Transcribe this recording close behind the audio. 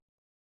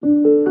Hello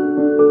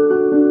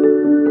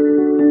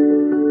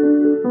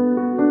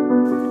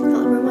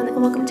everyone,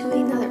 and welcome to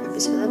another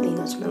episode of the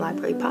Notes from the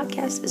Library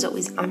podcast. As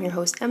always, I'm your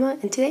host Emma,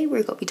 and today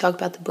we're going to be talking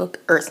about the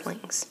book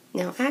Earthlings.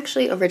 Now,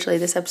 actually, originally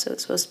this episode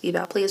was supposed to be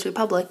about Pleiades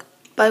Republic,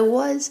 but I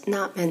was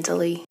not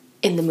mentally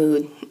in the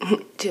mood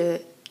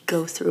to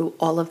go through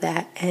all of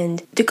that.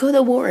 And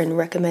Dakota Warren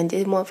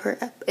recommended in one of her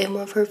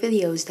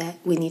videos that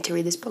we need to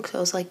read this book. So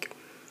I was like,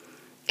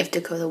 if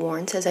Dakota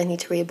Warren says I need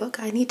to read a book,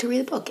 I need to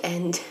read a book.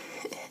 And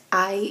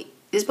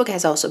this book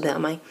has also been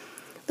on my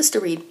list to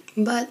read,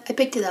 but I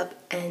picked it up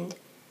and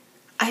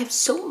I have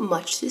so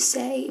much to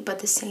say, but at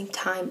the same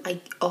time, I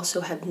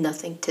also have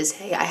nothing to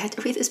say. I had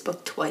to read this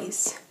book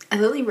twice. I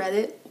literally read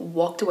it,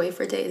 walked away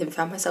for a day, and then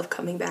found myself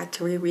coming back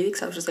to reread it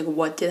because I was just like,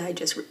 what did I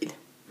just read?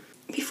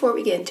 Before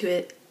we get into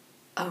it,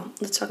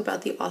 let's talk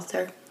about the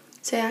author.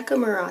 Sayaka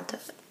Murata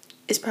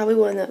is probably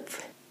one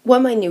of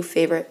my new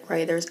favorite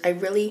writers. I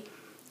really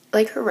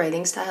like her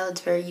writing style.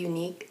 It's very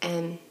unique,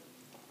 and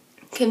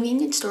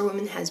Convenience Store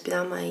Woman has been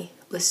on my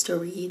list to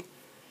read,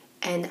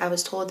 and I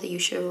was told that you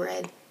should have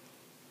read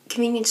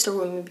Convenience Store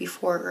Woman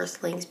before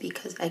Earthlings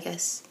because I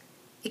guess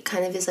it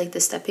kind of is like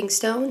the stepping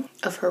stone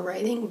of her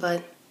writing,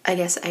 but I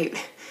guess I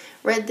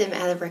read them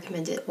out of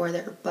recommended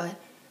order, but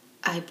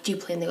I do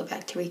plan to go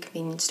back to read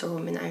Convenience Store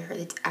Woman. I heard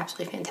it's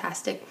absolutely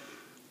fantastic.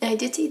 And I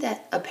did see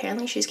that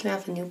apparently she's coming out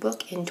with a new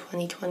book in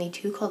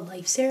 2022 called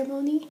Life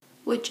Ceremony,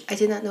 which I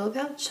did not know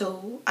about,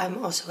 so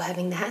I'm also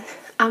having that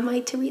on my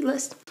to-read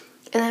list.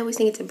 And I always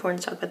think it's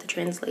important to talk about the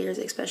translators,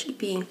 especially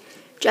being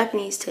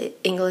Japanese to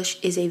English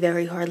is a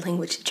very hard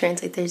language to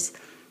translate. There's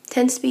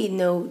tends to be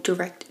no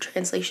direct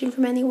translation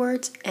from any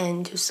words,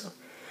 and just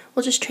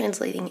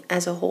translating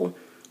as a whole.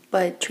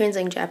 But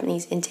translating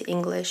Japanese into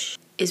English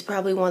is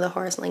probably one of the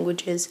hardest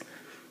languages,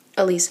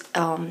 at least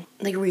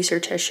like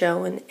research has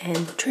shown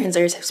and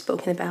translators have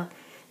spoken about.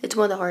 It's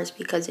one of the hardest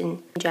because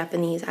in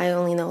Japanese, I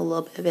only know a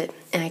little bit of it,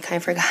 and I kind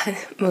of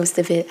forgot most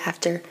of it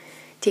after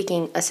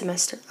taking a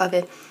semester of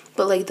it.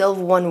 But like they'll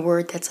have one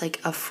word that's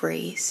like a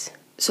phrase.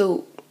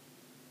 So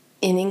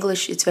in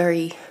English, it's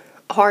very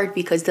hard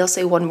because they'll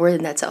say one word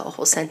and that's a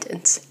whole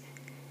sentence.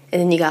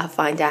 And then you gotta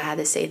find out how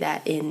to say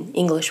that in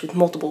English with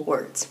multiple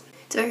words.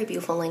 It's a very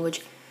beautiful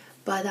language.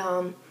 But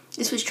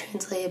this was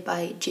translated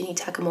by Ginny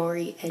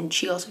Takamori, and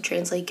she also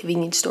translated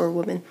Convenience Store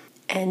Woman.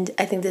 And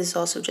I think this is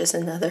also just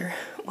another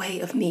way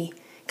of me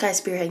kind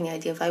of spearheading the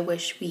idea of I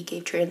wish we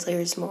gave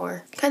translators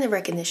more kind of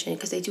recognition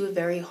because they do a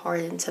very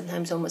hard and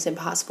sometimes almost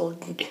impossible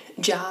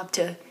job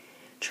to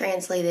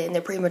translate it, and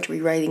they're pretty much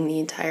rewriting the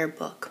entire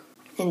book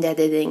and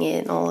editing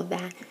it and all of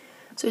that.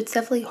 So it's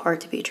definitely hard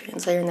to be a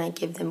translator, and I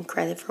give them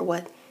credit for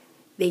what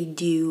they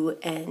do,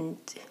 and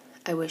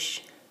I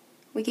wish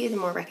we gave them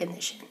more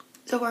recognition.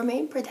 So our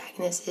main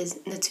protagonist is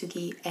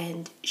Natsuki,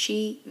 and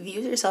she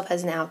views herself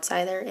as an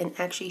outsider, and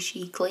actually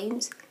she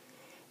claims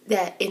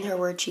that in her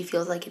words she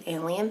feels like an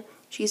alien.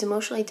 She's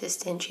emotionally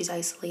distant, she's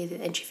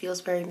isolated, and she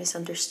feels very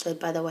misunderstood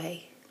by the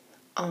way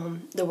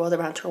the world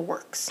around her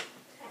works.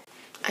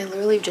 I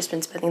literally have just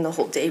been spending the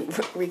whole day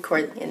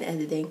recording and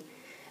editing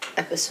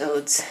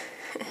episodes.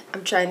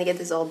 I'm trying to get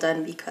this all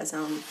done because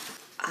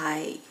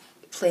I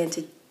plan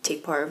to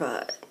take part of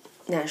a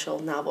National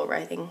Novel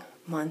Writing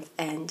Month,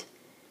 and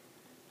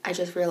I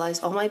just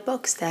realized all my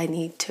books that I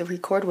need to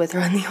record with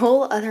are on the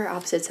whole other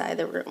opposite side of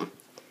the room.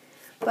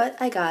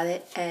 But I got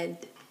it, and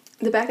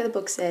the back of the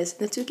book says,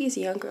 Natsuki is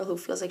a young girl who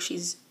feels like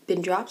she's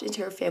been dropped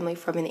into her family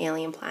from an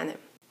alien planet.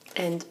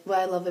 And what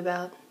I love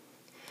about,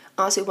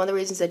 honestly, one of the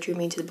reasons that drew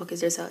me into the book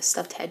is there's a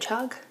stuffed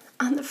hedgehog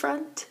on the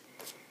front.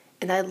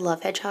 And I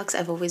love hedgehogs.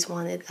 I've always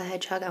wanted a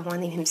hedgehog. I want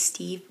to name him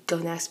Steve.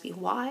 Don't ask me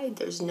why.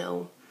 There's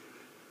no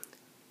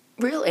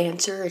real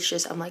answer. It's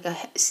just, I'm like,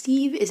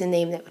 Steve is a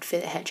name that would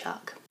fit a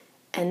hedgehog.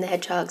 And the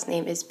hedgehog's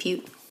name is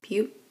Pute.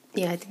 Pute?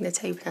 Yeah, I think that's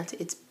how you pronounce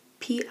it. It's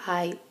Piyyut.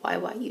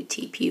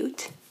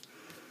 Pute.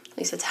 At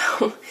least that's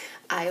how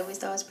I always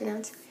thought it was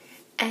pronounced.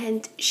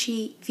 And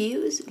she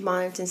views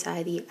modern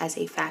society as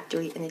a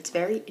factory, and it's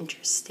very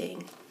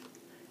interesting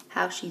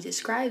how she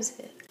describes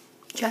it.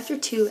 Chapter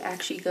 2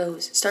 actually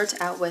starts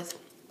out with,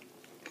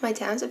 my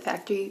town is a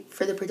factory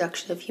for the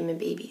production of human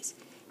babies.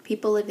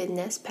 People live in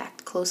nests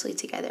packed closely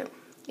together.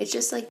 It's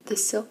just like the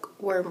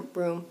silkworm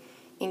room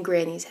in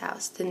Granny's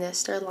house. The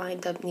nests are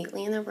lined up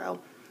neatly in a row,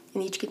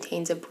 and each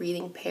contains a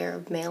breeding pair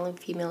of male and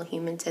female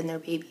humans and their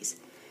babies.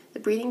 The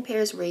breeding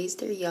pairs raise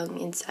their young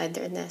inside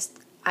their nest.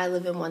 I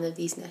live in one of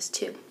these nests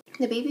too.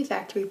 The baby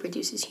factory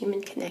produces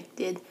humans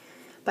connected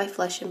by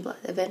flesh and blood.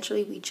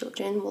 Eventually, we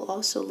children will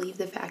also leave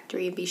the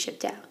factory and be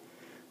shipped out.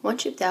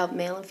 Once shipped out,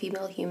 male and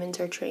female humans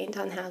are trained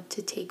on how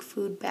to take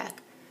food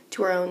back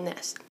to our own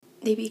nest.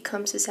 They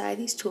become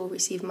society's tool,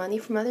 receive money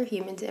from other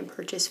humans, and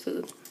purchase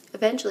food.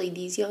 Eventually,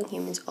 these young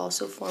humans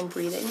also form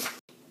breeding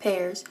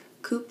pairs,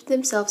 coop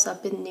themselves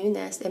up in new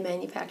nests, and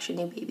manufacture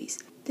new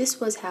babies. This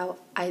was how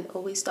I'd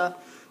always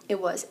thought it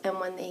was, and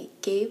when they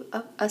gave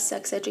up a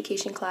sex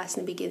education class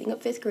in the beginning of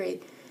 5th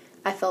grade,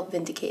 I felt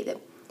vindicated.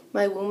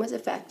 My womb was a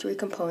factory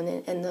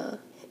component,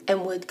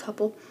 and would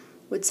couple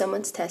with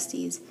someone's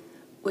testes,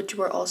 which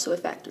were also a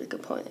factory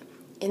component.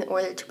 in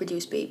order to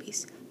produce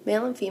babies.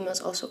 Male and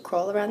females also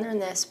crawl around their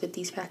nests with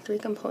these factory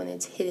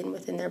components hidden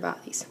within their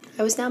bodies.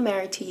 I was now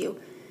married to you,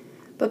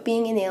 but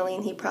being an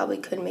alien, he probably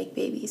couldn't make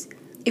babies.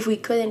 If we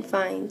couldn't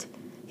find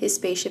his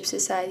spaceship,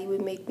 society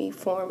would make me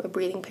form a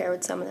breeding pair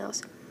with someone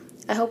else.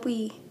 I hope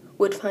we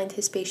would find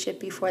his spaceship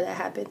before that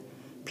happened.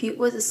 Pete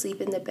was asleep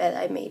in the bed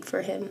I made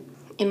for him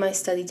in my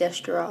study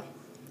desk drawer.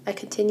 I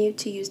continued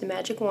to use the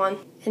magic wand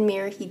and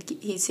mirror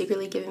he'd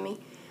secretly given me.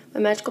 My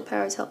magical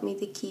powers helped me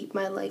to keep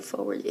my life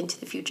forward into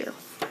the future.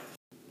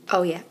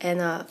 Oh yeah,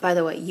 and by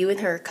the way, you and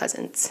her are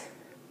cousins.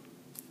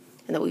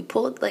 And we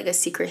pulled like a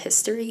secret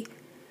history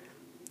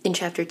in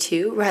chapter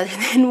 2 rather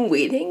than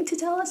waiting to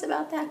tell us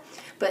about that.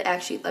 But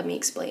actually, let me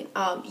explain.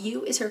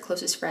 You is her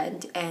closest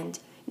friend, and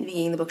in the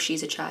beginning of the book,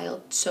 she's a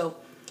child. So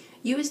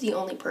you is the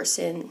only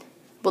person,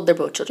 well, they're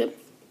both children.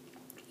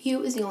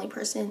 You is the only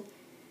person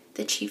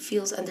that she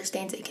feels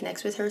understands and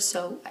connects with her.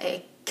 So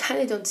I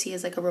kind of don't see it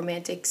as like a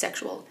romantic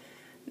sexual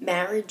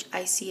marriage.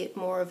 I see it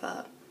more of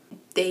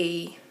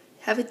they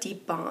have a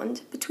deep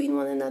bond between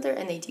one another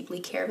and they deeply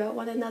care about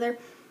one another.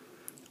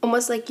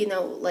 Almost like,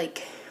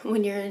 like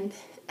when you're in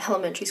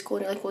elementary school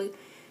and you're like, well,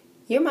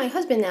 you're my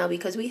husband now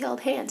because we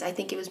held hands. I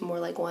think it was more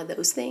like one of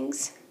those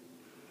things.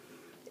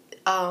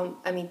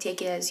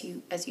 Take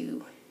it as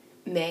you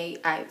may.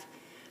 I've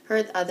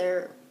heard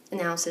other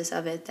analysis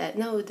of it that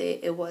no,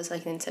 it was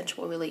like an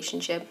insensual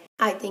relationship.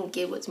 I think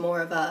it was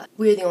more of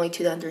we're the only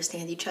two that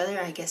understand each other.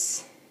 I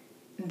guess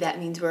that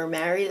means we're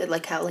married,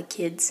 like how like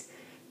kids,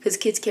 because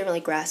kids can't really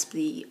grasp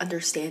the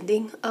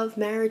understanding of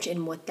marriage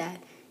and what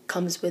that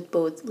comes with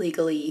both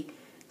legally,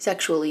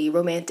 sexually,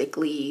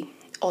 romantically,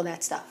 all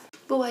that stuff.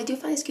 But what I do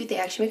find is cute, they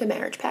actually make a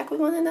marriage pact with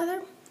one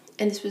another,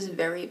 and this was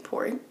very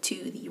important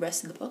to the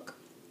rest of the book.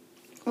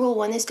 Rule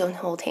 1 is don't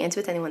hold hands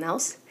with anyone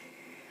else.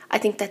 I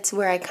think that's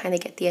where I kind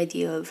of get the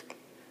idea of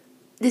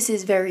this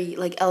is very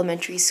like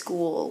elementary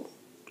school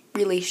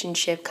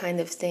relationship kind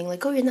of thing.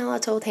 Like, oh, you're not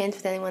allowed to hold hands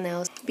with anyone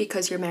else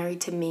because you're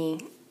married to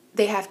me.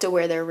 They have to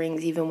wear their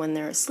rings even when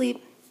they're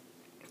asleep.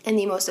 And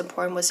the most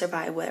important was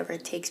survive whatever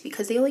it takes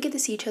because they only get to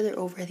see each other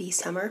over the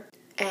summer.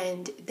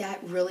 And that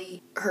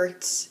really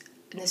hurts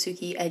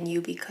Nasuki and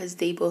you because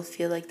they both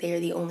feel like they are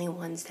the only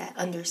ones that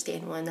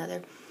understand one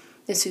another.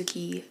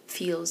 Nasuki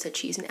feels that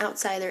she's an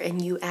outsider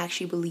and Yu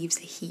actually believes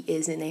that he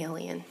is an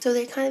alien. So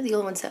they're kind of the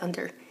only ones that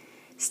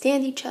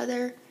understand each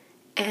other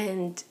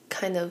and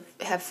kind of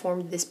have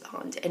formed this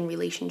bond and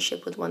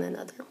relationship with one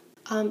another.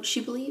 She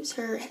believes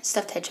her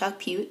stuffed hedgehog,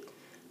 Pute,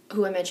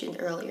 who I mentioned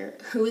earlier,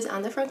 who is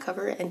on the front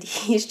cover, and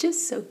he's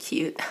just so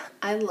cute.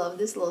 I love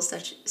this little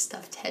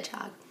stuffed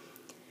hedgehog.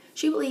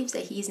 She believes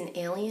that he's an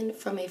alien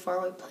from a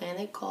faraway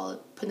planet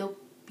called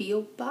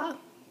Pinopiopa.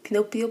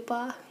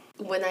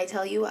 When I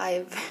tell you,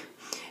 I've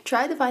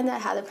tried to find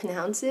out how to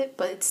pronounce it,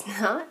 but it's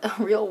not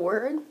a real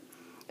word.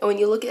 And when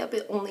you look it up,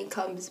 it only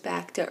comes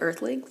back to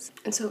Earthlings.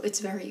 And so it's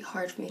very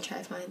hard for me to try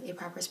to find a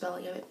proper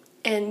spelling of it.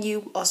 And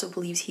Yu also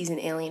believes he's an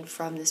alien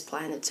from this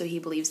planet, so he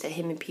believes that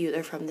him and Pute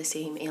are from the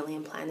same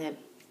alien planet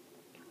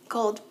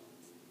called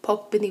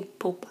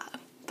Papinipopa.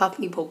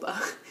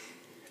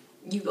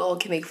 You all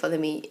can make fun of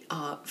me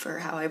for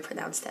how I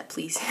pronounce that,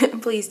 please.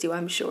 Please do.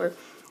 I'm sure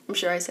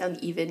I sound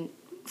even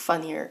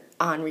funnier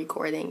on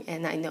recording,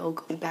 and I know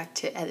going back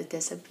to edit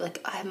this, I'd be like,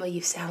 Emma,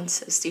 you sound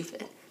so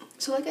stupid.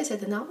 So like I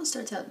said, the novel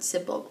starts out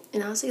simple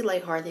and honestly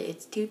lighthearted.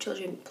 It's two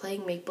children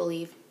playing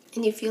make-believe,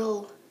 and you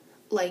feel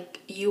like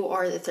you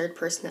are the third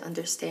person that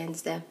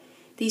understands them.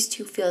 These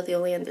two feel they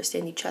only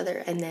understand each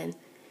other, and then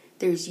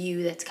there's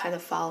you that's kind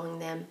of following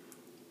them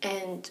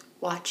and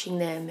watching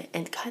them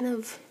and kind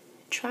of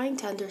trying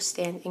to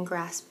understand and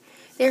grasp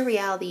their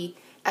reality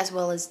as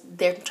well as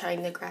they're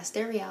trying to grasp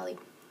their reality.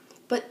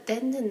 But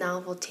then the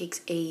novel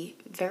takes a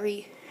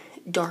very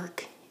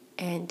dark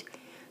and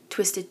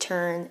twisted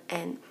turn,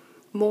 and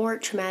more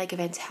traumatic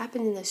events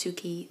happen in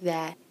Nasuki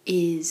that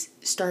is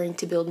starting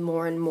to build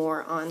more and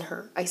more on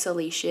her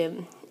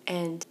isolation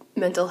and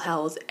mental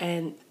health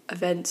and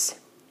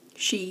events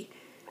she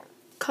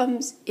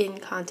comes in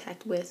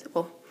contact with.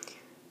 Well,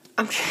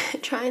 I'm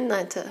trying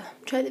to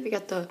figure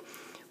out the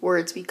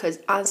words because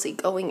honestly,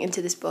 going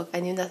into this book, I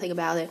knew nothing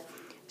about it.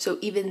 So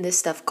even this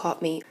stuff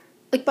caught me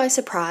like by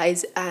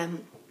surprise.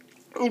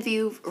 If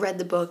you've read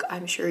the book,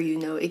 I'm sure you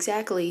know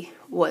exactly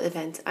what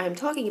events I'm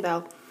talking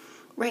about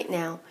right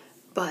now.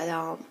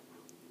 But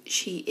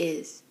she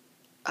is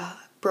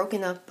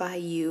broken up by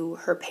Yu,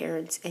 her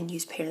parents, and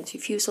Yu's parents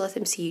refuse to let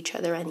them see each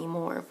other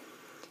anymore.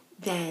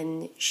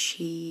 Then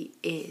she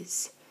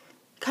is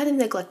kind of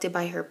neglected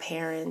by her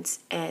parents,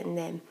 and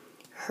then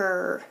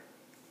her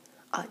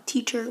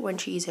teacher, when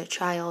she's a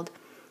child,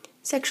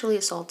 sexually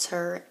assaults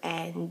her,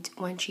 and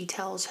when she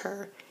tells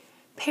her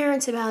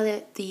parents about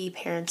it, the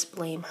parents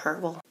blame her,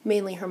 well,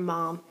 mainly her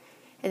mom,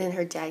 and then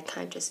her dad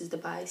kind of just is the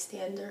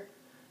bystander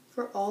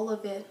for all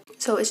of it.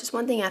 So it's just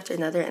one thing after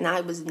another, and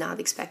I was not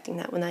expecting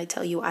that. When I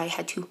tell you I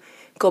had to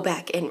go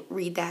back and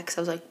read that because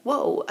I was like,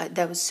 whoa,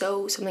 that was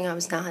something I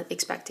was not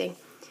expecting.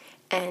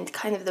 And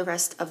kind of the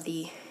rest of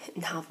the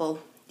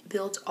novel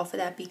builds off of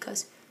that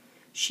because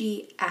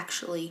she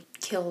actually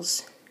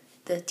kills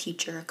the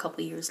teacher a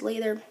couple years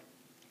later.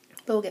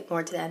 But we'll get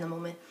more to that in a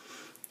moment.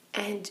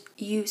 And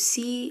you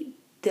see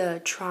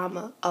the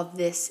trauma of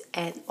this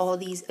and all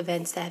these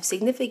events that have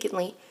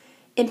significantly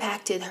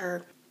impacted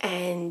her,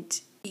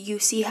 and you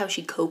see how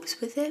she copes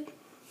with it.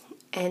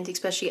 And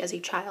especially as a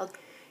child,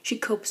 she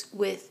copes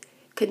with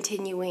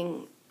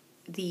continuing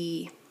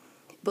the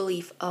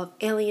belief of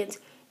aliens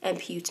and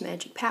Pute's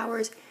magic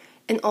powers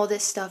and all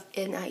this stuff.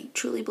 And I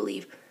truly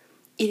believe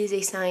it is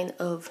a sign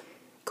of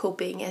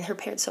coping. And her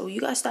parents said, well,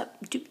 you gotta stop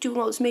doing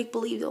all this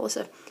make-believe, all this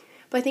stuff.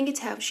 But I think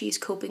it's how she's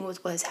coping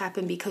with what has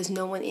happened, because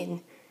no one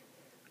in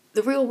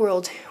the real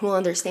world will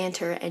understand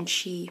her, and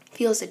she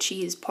feels that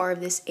she is part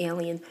of this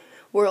alien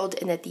world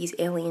and that these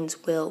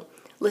aliens will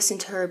listen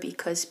to her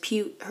because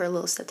Pute, her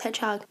little stuffed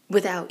hedgehog,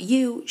 without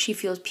you, she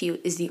feels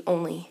Pute is the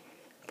only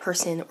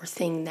person or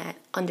thing that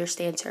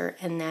understands her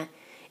and that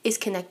is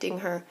connecting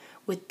her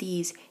with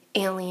these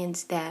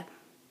aliens that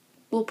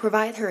will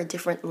provide her a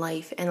different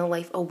life and a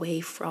life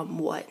away from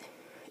what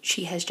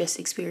she has just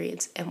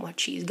experienced and what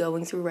she's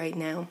going through right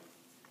now.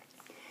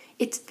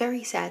 It's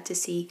very sad to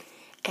see,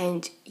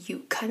 and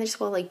you kind of just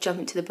want to like jump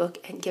into the book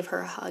and give her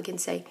a hug and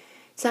say,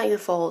 it's not your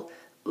fault.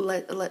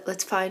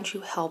 Let's find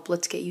you help.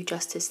 Let's get you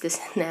justice, this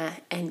and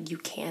that. And you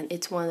can't.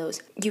 It's one of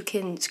those, you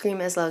can scream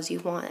as loud as you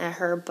want at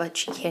her, but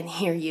she can't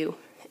hear you.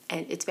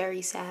 And it's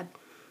very sad.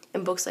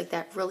 And books like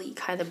that really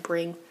kind of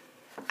bring,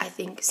 I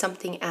think,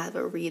 something out of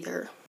a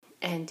reader.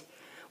 And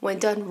when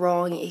done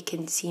wrong, it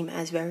can seem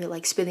as very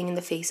like spitting in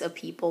the face of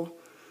people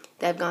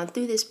that have gone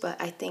through this.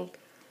 But I think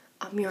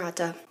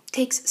Murata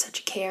takes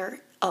such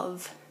care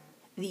of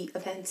the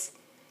events,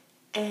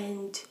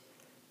 and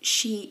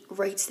she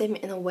writes them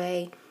in a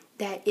way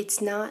that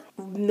it's not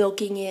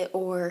milking it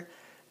or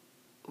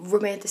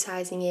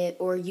romanticizing it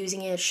or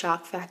using it as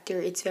shock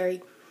factor. It's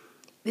very,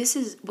 this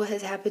is what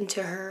has happened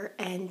to her,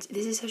 and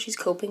this is how she's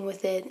coping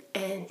with it,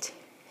 and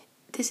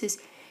this is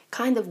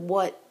kind of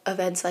what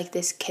events like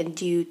this can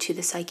do to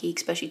the psyche,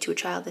 especially to a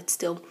child that's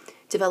still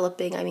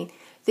developing. I mean,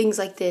 things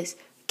like this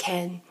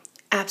can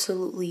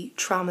absolutely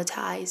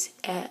traumatize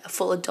a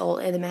full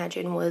adult, and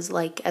imagine was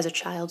like as a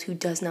child who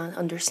does not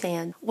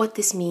understand what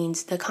this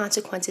means, the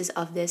consequences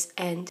of this,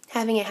 and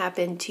having it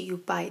happen to you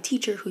by a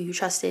teacher who you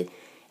trusted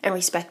and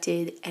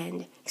respected.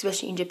 And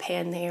especially in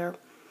Japan, they're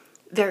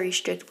very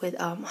strict with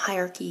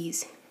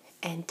hierarchies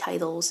and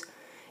titles,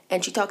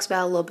 and she talks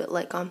about a little bit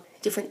like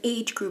different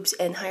age groups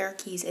and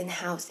hierarchies and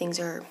how things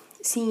are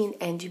seen,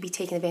 and to be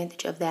taken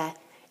advantage of that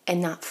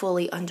and not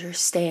fully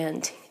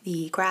understand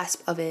the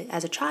grasp of it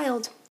as a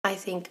child. I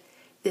think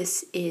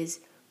this is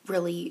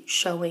really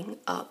showing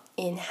up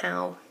in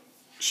how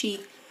she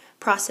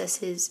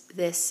processes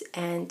this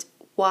and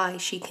why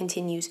she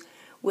continues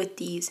with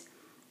these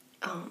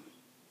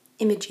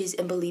images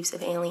and beliefs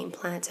of alien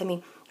planets. I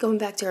mean, going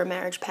back to her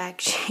marriage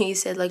pact, she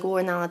said, like, well,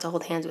 we're not allowed to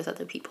hold hands with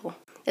other people.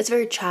 That's a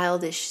very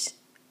childish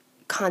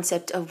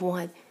concept of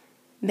what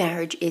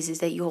marriage is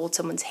that you hold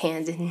someone's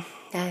hand, and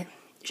that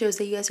shows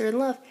that you guys are in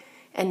love.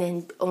 And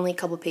then only a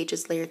couple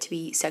pages later to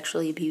be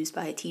sexually abused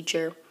by a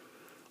teacher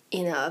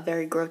in a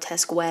very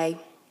grotesque way.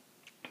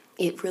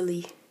 It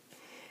really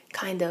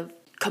kind of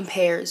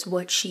compares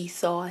what she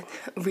thought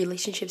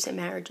relationships and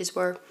marriages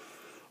were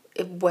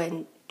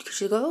when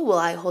she go, oh, well,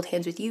 I hold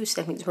hands with you,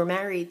 so that means we're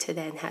married, to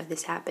then have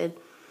this happen.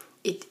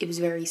 It was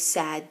very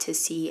sad to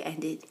see,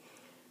 and it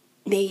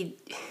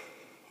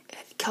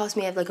caused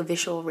me to have like a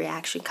visual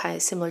reaction, kind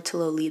of similar to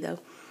Lolita.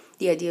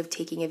 The idea of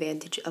taking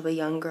advantage of a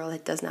young girl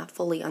that does not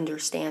fully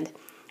understand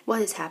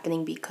what is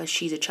happening because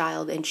she's a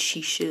child, and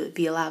she should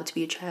be allowed to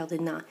be a child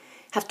and not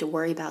have to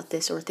worry about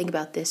this or think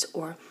about this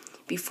or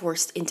be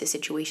forced into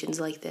situations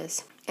like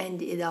this.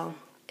 And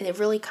it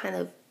really kind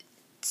of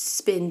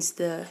spins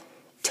the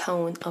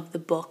tone of the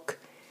book,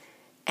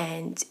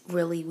 and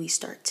really we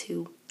start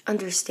to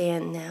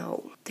understand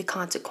now the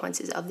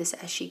consequences of this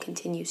as she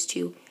continues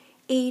to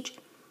age.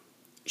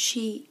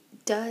 She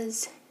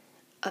does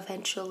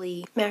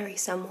eventually marry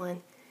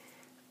someone,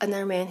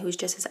 another man who's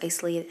just as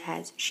isolated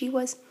as she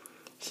was.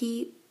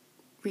 He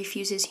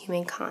refuses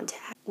human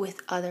contact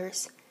with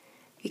others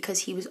because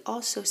he was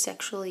also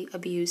sexually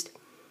abused.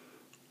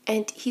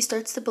 And he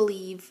starts to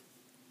believe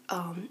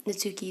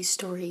Natsuki's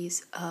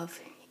stories of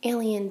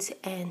aliens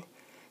and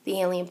the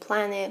alien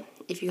planet.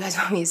 If you guys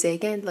want me to say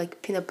again,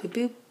 like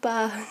Pinopobia.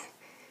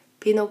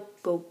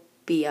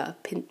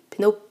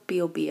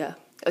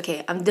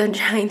 Okay, I'm done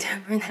trying to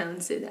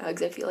pronounce it now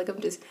because I feel like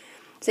I'm just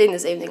saying the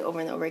same thing over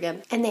and over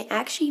again. And they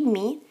actually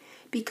meet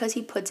because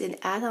he puts an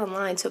ad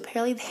online. So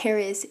apparently there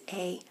is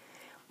a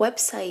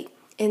website,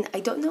 and I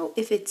don't know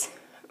if it's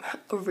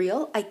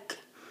real.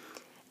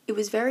 It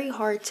was very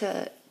hard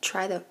to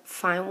try to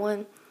find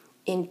one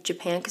in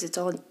Japan because it's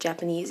all in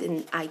Japanese,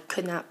 and I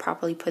could not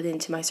properly put it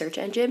into my search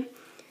engine.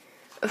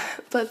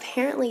 But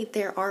apparently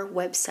there are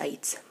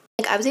websites.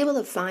 Like, I was able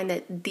to find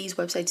that these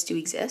websites do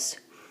exist,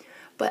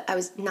 but I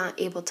was not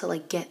able to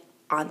like get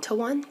onto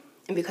one.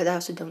 And because I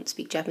also don't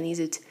speak Japanese,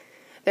 it's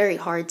very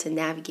hard to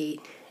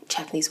navigate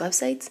Japanese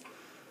websites.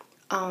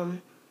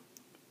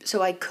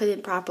 So I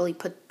couldn't properly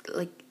put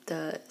like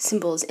the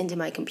symbols into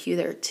my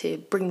computer to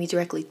bring me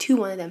directly to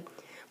one of them.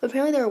 But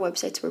apparently there are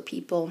websites where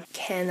people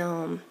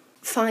can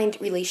find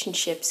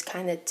relationships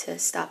kind of to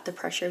stop the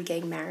pressure of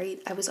getting married.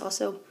 I was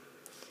also,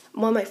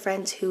 one of my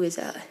friends who is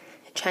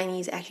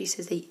Chinese actually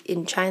says that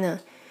in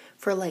China,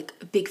 for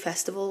like big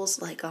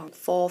festivals, like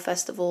fall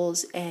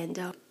festivals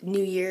and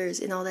New Year's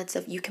and all that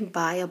stuff, you can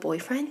buy a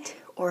boyfriend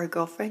or a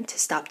girlfriend to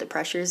stop the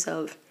pressures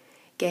of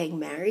getting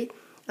married.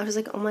 I was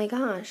like, oh my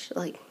gosh,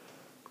 like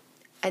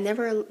I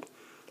never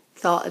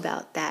thought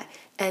about that.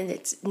 And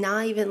it's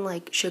not even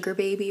like sugar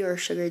baby or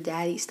sugar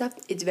daddy stuff.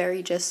 It's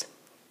very just,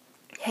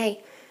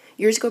 hey,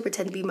 you're just going to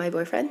pretend to be my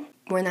boyfriend.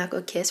 We're not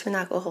going to kiss. We're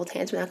not going to hold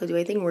hands. We're not going to do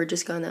anything. We're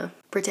just going to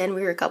pretend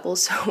we were a couple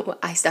so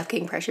I stop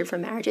getting pressured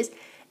from marriages.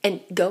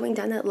 And going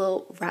down that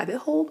little rabbit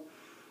hole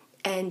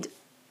and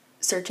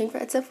searching for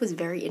that stuff was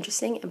very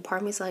interesting. And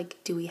part of me is like,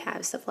 do we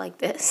have stuff like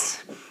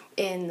this?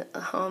 And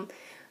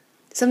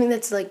something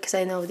that's like, because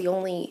I know the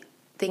only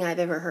thing I've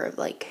ever heard of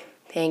like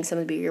paying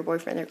someone to be your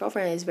boyfriend or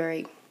girlfriend is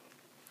very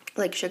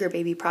like sugar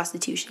baby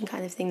prostitution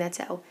kind of thing. That's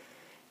how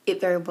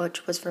it very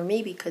much was for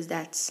me, because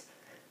that's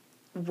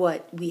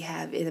what we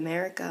have in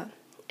America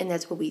and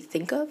that's what we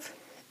think of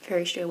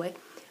very straight away.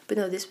 But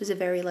no, this was a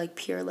very like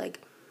pure like,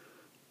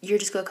 you're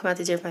just gonna come out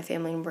to dinner with my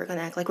family and we're gonna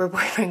act like we're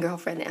boyfriend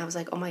girlfriend. And I was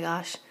like, oh my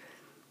gosh,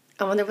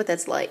 I wonder what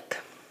that's like.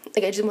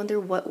 Like I just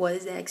wonder what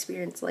was that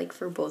experience like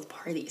for both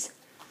parties.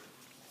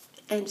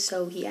 And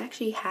so he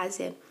actually has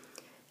it,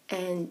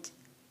 and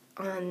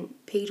on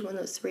page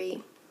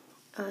 103,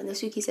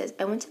 Nasuki says,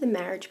 I went to the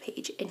marriage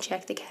page and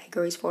checked the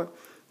categories for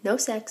no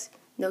sex,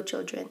 no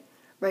children,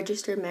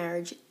 registered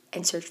marriage,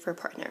 and searched for a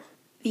partner.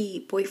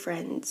 The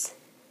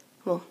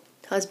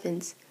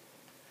husband's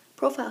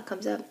profile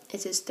comes up.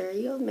 It says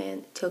 30-year-old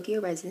man,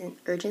 Tokyo resident,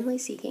 urgently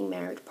seeking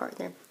marriage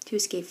partner to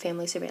escape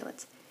family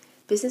surveillance.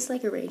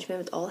 Business-like arrangement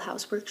with all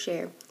housework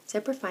shared,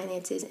 separate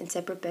finances, and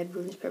separate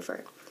bedrooms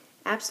preferred.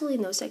 Absolutely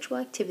no sexual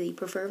activity,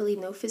 preferably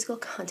no physical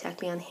contact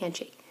beyond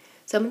handshake.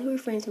 Someone who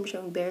refrains from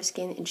showing bare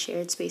skin in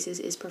shared spaces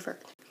is preferred.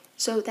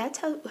 So that's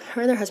how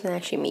her and her husband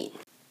actually meet.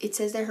 It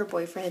says that her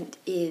boyfriend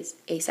is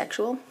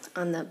asexual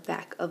on the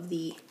back of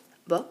the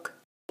book.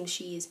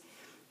 She's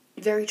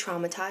very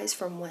traumatized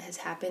from what has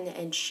happened,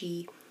 and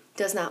she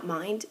does not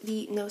mind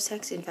the no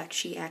sex. In fact,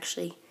 she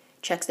actually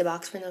checks the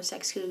box for no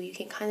sex, because you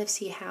can kind of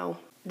see how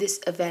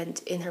this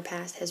event in her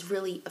past has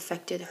really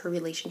affected her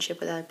relationship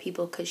with other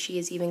people, because she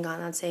has even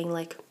gone on saying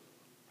like,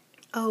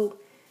 oh,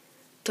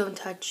 don't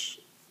touch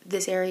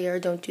this area or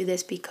don't do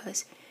this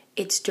because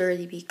it's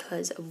dirty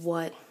because of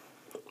what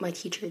my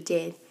teacher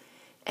did.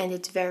 And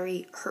it's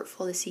very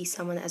hurtful to see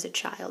someone as a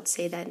child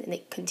say that and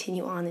it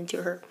continue on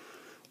into her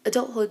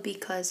adulthood,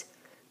 because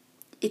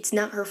it's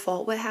not her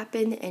fault what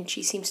happened, and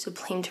she seems to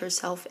blame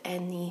herself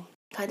and the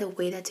kind of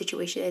way that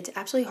situation. It's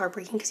absolutely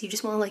heartbreaking, because you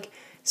just want to like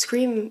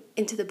scream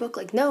into the book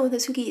like, no,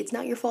 Nasuki, it's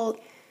not your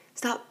fault.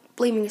 Stop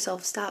blaming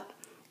yourself. Stop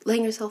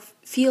letting yourself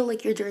feel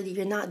like you're dirty.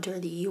 You're not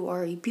dirty. You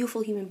are a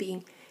beautiful human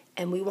being,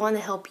 and we want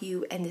to help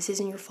you, and this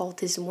isn't your fault.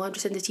 This is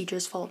 100% the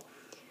teacher's fault.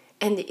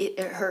 And it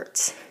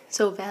hurts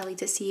so badly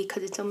to see,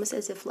 because it's almost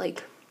as if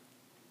like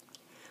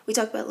we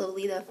talked about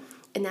Lolita,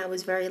 and that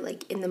was very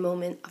like in the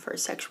moment of her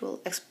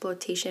sexual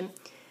exploitation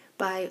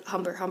by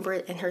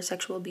Humbert and her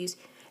sexual abuse.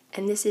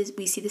 And this is,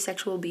 we see the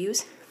sexual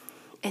abuse,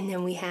 and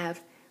then we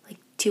have like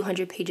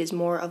 200 pages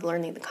more of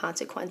learning the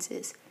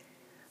consequences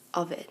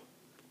of it.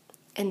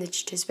 And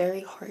it's just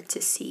very hard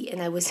to see.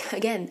 And I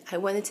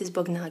went into this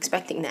book not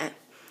expecting that.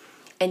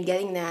 And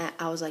getting that,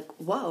 I was like,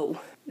 whoa,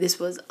 this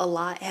was a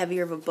lot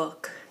heavier of a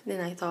book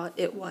than I thought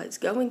it was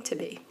going to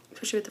be.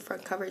 Especially with the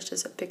front cover, it's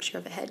just a picture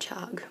of a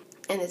hedgehog.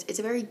 And it's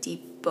a very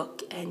deep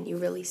book, and you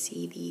really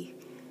see the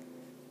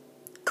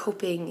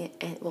coping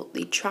and,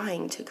 the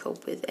trying to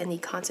cope with any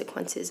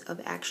consequences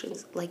of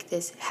actions like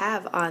this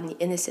have on the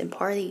innocent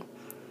party.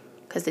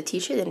 Because the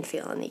teacher didn't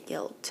feel any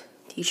guilt.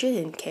 The teacher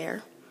didn't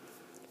care.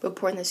 But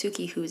poor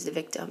Nasuki, who is the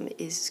victim,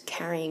 is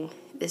carrying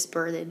this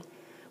burden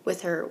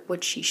with her,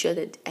 which she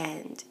shouldn't,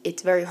 and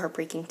it's very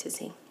heartbreaking to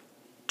see.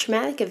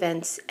 Traumatic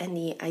events and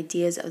the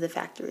ideas of the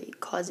factory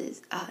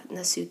causes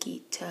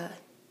Nasuki to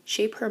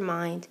shape her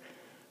mind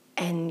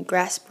and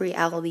grasp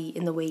reality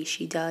in the way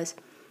she does.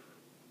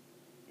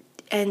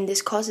 And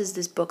this causes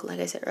this book, like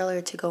I said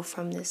earlier, to go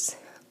from this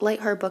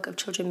lighthearted book of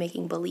children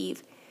making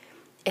believe,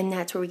 and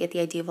that's where we get the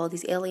idea of all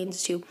these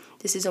aliens, to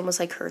this is almost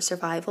like her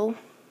survival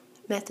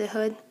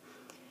methodhood.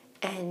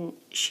 And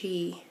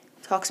she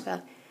talks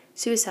about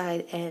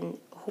suicide and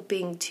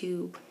hoping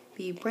to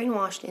be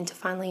brainwashed into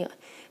finally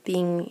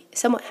being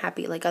somewhat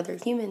happy like other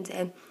humans.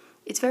 And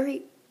it's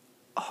very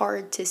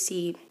hard to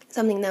see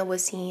something that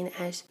was seen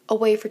as a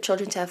way for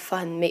children to have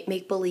fun.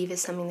 Make believe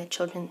is something that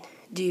children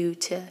do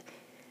to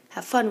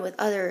have fun with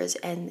others,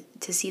 and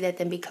to see that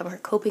then become her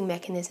coping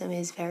mechanism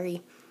is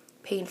very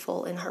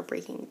painful and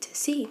heartbreaking to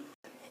see.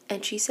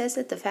 And she says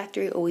that the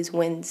factory always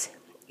wins,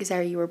 because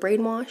either you were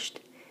brainwashed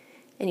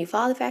and you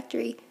follow the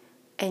factory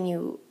and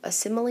you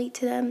assimilate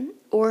to them,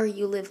 or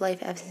you live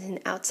life as an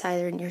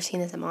outsider and you're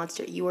seen as a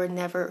monster. You are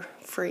never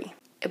free.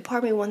 And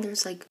part of me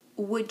wonders, like,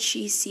 would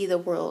she see the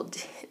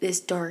world this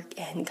dark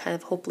and kind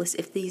of hopeless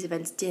if these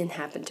events didn't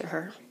happen to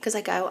her? Because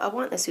like I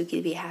want Asuki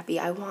to be happy.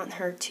 I want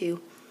her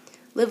to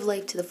live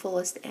life to the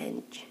fullest,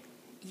 and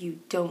you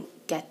don't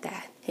get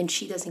that. And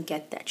she doesn't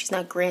get that. She's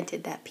not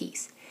granted that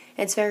peace.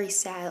 And it's very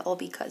sad, all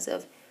because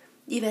of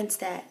events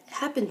that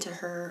happened to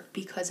her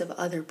because of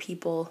other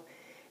people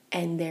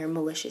and their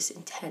malicious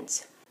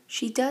intents.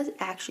 She does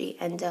actually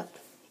end up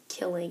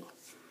killing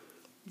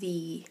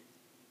the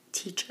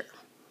teacher.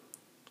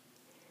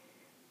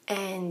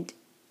 And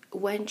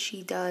when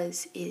she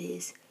does, it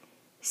is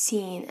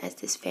seen as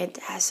this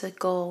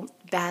fantastical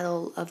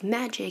battle of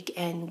magic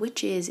and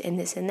witches and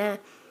this and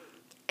that.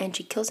 And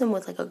she kills him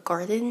with like a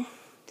garden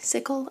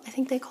sickle, I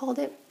think they called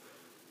it.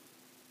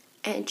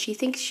 And she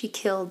thinks she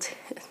killed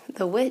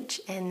the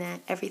witch and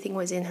that everything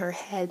was in her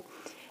head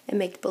and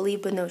make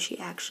believe, but no, she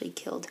actually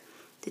killed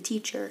the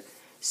teacher.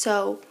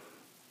 So,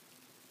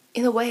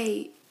 in a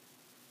way,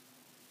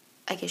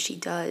 I guess she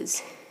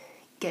does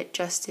get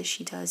justice.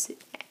 She does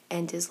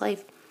end his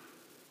life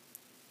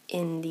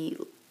in the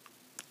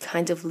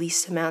kind of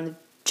least amount of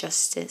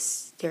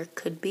justice there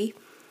could be,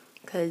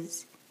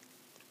 because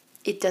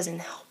it doesn't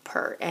help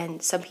her.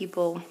 And some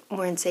people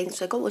were saying,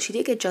 it's like, oh, well, she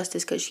did get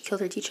justice because she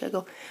killed her teacher. I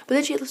go, but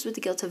then she lives with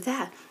the guilt of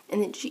that.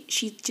 And then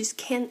she just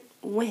can't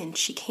win.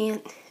 She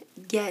can't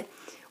get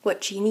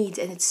what she needs.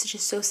 And it's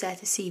just so sad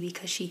to see,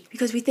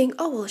 because we think,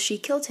 oh, well, she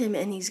killed him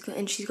and she's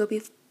going to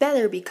be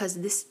better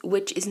because this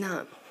witch is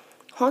not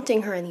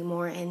haunting her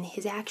anymore. And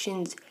his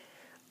actions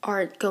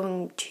aren't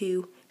going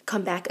to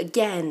come back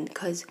again,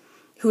 because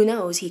who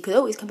knows, he could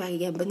always come back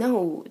again. But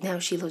no, now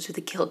she lives with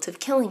the guilt of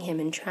killing him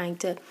and trying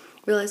to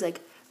realize,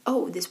 like,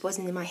 oh, this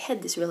wasn't in my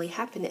head, this really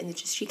happened. And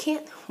it's just, she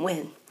can't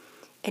win.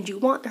 And you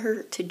want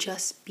her to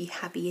just be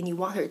happy and you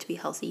want her to be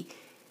healthy,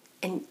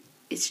 and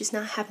it's just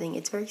not happening.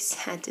 It's very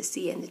sad to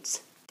see, and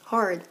it's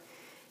hard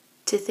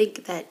to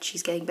think that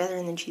she's getting better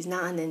and then she's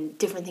not, and then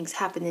different things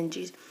happen,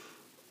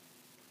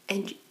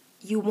 and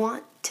you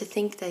want to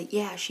think that,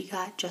 yeah, she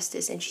got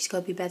justice and she's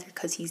going to be better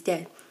because he's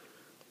dead.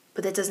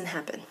 But that doesn't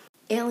happen.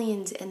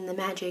 Aliens and the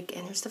magic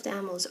and her stuffed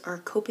animals are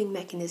coping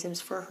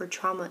mechanisms for her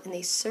trauma, and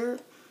they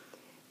serve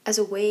as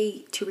a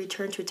way to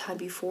return to a time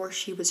before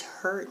she was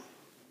hurt,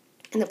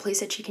 and a place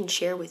that she can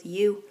share with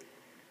you.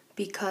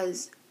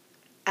 Because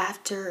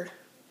after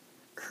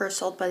her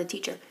assault by the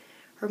teacher,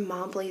 her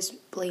mom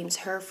blames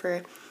her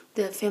for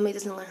the family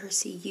doesn't let her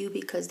see you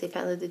because they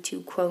found that the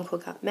two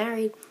quote-unquote got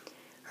married.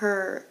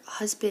 Her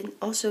husband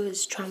also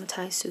is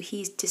traumatized, so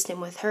he's distant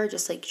with her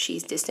just like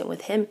she's distant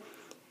with him.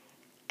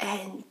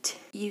 And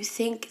you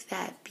think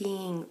that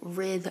being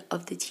rid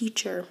of the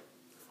teacher,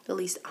 at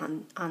least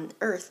on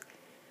Earth,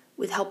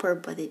 would help her,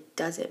 but it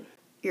doesn't.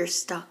 You're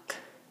stuck.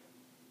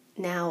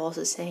 Now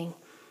also saying,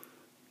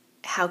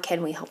 how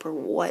can we help her?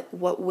 What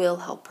will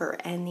help her?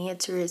 And the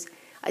answer is,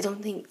 I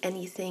don't think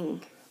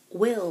anything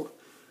will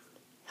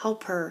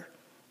help her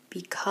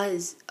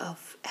because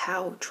of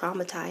how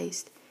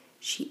traumatized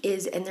she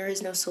is, and there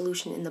is no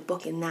solution in the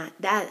book. And that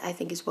I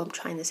think is what I'm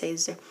trying to say,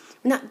 is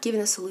we're not given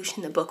a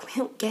solution in the book. We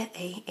don't get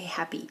a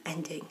happy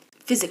ending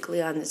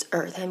physically on this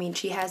earth. I mean,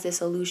 she has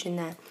this illusion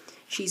that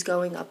she's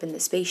going up in the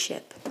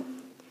spaceship,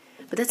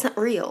 but that's not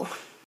real.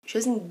 She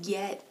doesn't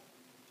get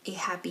a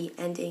happy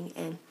ending,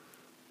 and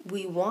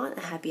we want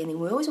a happy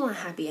ending. We always want a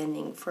happy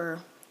ending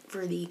for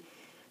the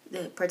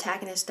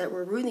protagonist that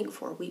we're rooting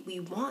for. We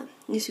want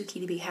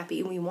Nisuki to be happy,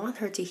 and we want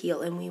her to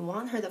heal, and we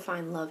want her to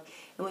find love,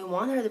 and we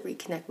want her to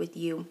reconnect with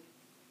you,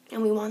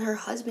 and we want her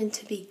husband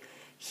to be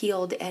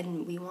healed,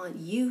 and we want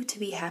you to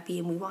be happy,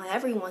 and we want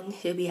everyone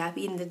to be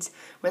happy, and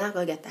we're not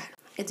going to get that.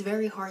 It's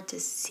very hard to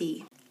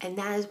see, and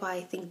that is why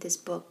I think this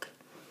book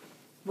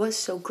was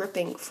so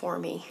gripping for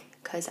me,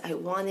 because I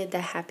wanted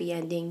the happy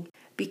ending,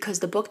 because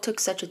the book took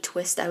such a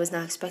twist I was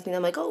not expecting.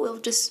 I'm like, oh, we'll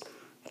just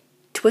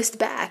twist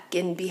back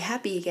and be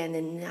happy again,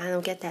 and I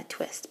don't get that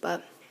twist.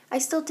 But I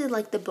still did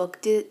like the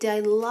book. Did I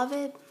love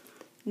it?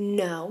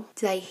 No.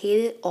 Did I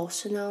hate it?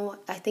 Also no.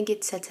 I think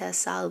it sets a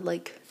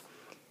solid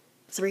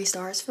 3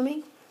 stars for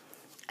me.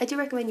 I do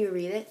recommend you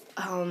read it.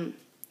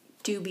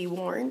 Do be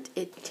warned,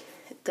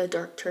 the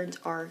dark turns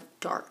are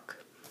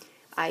dark.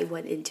 I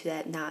went into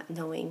that not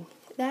knowing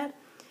that,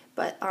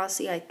 but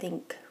honestly I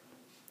think,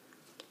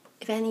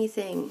 if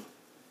anything,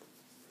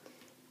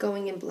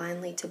 going in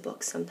blindly to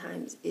books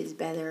sometimes is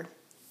better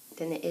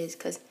than it is,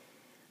 because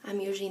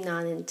I'm usually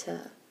not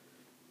into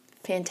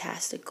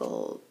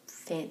fantastical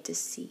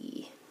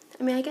fantasy.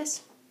 I mean, I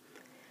guess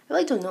I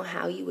really don't know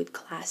how you would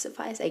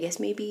classify it. I guess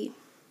maybe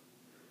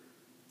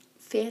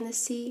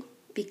fantasy,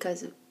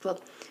 because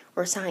of,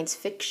 or science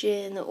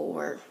fiction,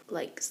 or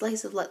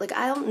slice of life.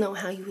 I don't know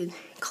how you would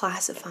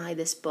classify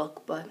this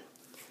book, but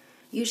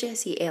usually I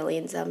see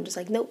aliens, I'm just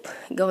like, nope,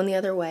 going the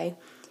other way.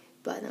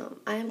 But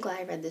I am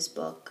glad I read this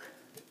book.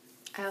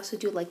 I also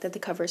do like that the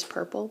cover is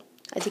purple.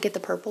 I did get the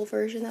purple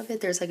version of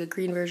it. There's a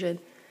green version,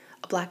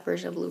 a black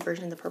version, a blue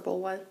version, the purple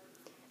one.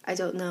 I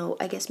don't know.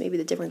 I guess maybe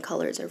the different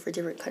colors are for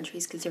different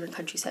countries, because different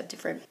countries have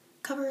different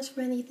covers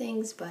for many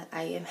things. But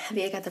I am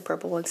happy I got the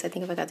purple one, because I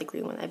think if I got the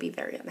green one, I'd be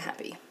very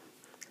unhappy.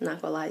 I'm not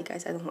gonna lie, you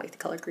guys, I don't like the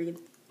color green.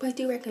 But I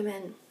do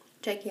recommend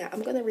checking out.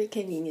 I'm gonna read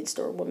Convenience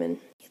Store Woman.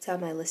 It's on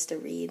my list to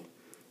read.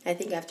 I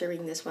think after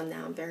reading this one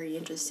now, I'm very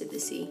interested to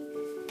see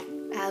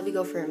how we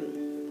go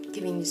from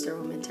Convenience Store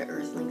Woman to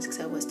Earthlings, because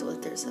I was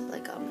told there's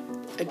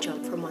a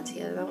jump from one to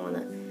the other.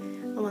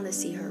 I wanna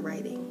see her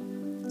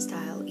writing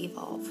style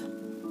evolve.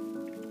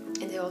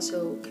 And they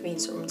also,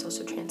 Convenience Store Woman's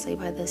also translated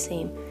by the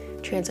same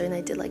translator, and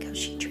I did like how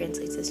she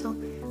translates it, so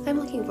I'm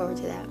looking forward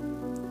to that.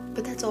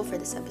 But that's all for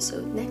this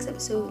episode. Next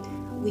episode,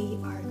 we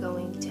are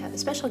going to have a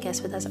special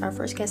guest with us, our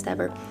first guest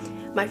ever,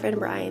 my friend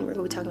Brian. We're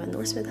going to be talking about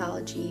Norse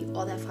mythology,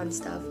 all that fun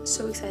stuff.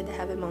 So excited to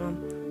have him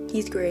on.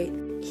 He's great.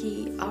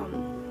 He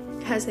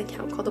has an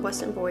account called The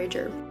Western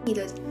Voyager. He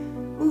does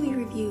movie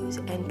reviews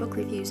and book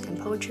reviews and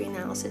poetry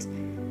analysis,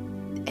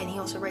 and he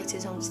also writes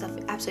his own stuff.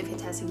 Absolutely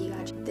fantastic. You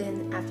guys.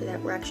 Then after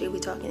that, we're actually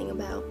going to be talking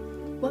about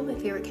one of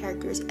my favorite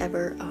characters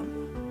ever,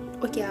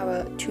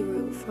 Okiawa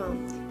Turu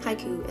from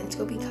Haiku, and it's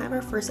going to be kind of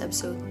our first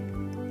episode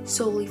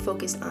solely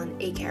focused on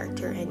a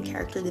character and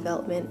character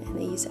development,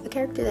 and he's a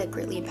character that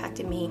greatly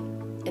impacted me,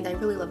 and I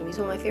really love him. He's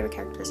one of my favorite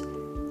characters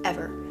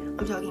ever.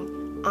 I'm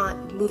talking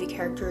on movie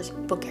characters,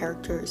 book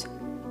characters,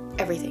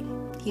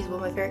 everything. He's one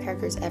of my favorite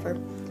characters ever.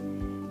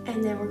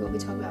 And then we're going to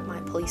be talking about My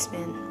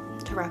Policeman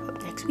to wrap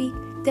up next week.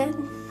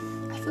 Then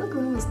I feel like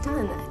we're almost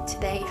done.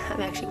 Today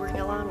I'm actually working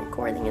a lot on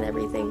recording and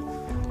everything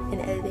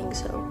and editing,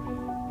 so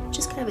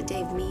just kind of a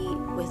day of me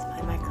with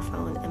my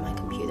microphone and my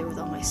computer with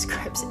all my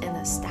scripts and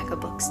a stack of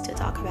books to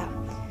talk about,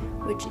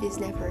 which is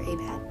never a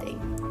bad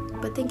thing.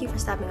 But thank you for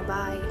stopping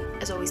by.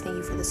 As always, thank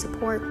you for the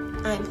support.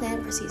 I'm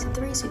planning for season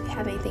 3, so if you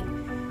have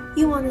anything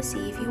you want to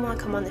see, if you want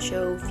to come on the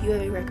show, if you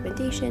have any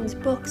recommendations,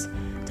 books,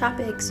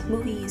 topics,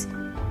 movies,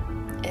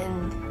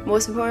 and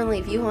most importantly,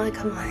 if you want to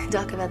come on and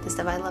talk about this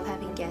stuff, I love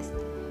having guests.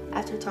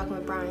 After talking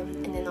with Brian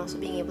and then also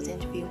being able to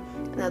interview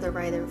another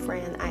writer,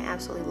 Fran, I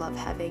absolutely love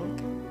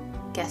having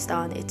guest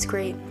on. It's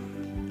great.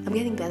 I'm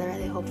getting better at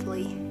it,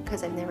 hopefully,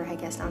 because I've never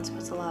had guests on, so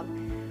it's a lot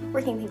of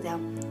working things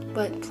out.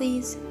 But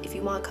please, if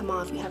you want to come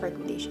on, if you have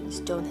recommendations,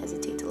 don't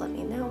hesitate to let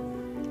me know.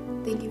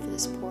 Thank you for the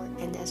support,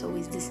 and as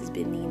always, this has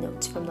been the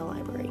Notes from the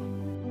Library.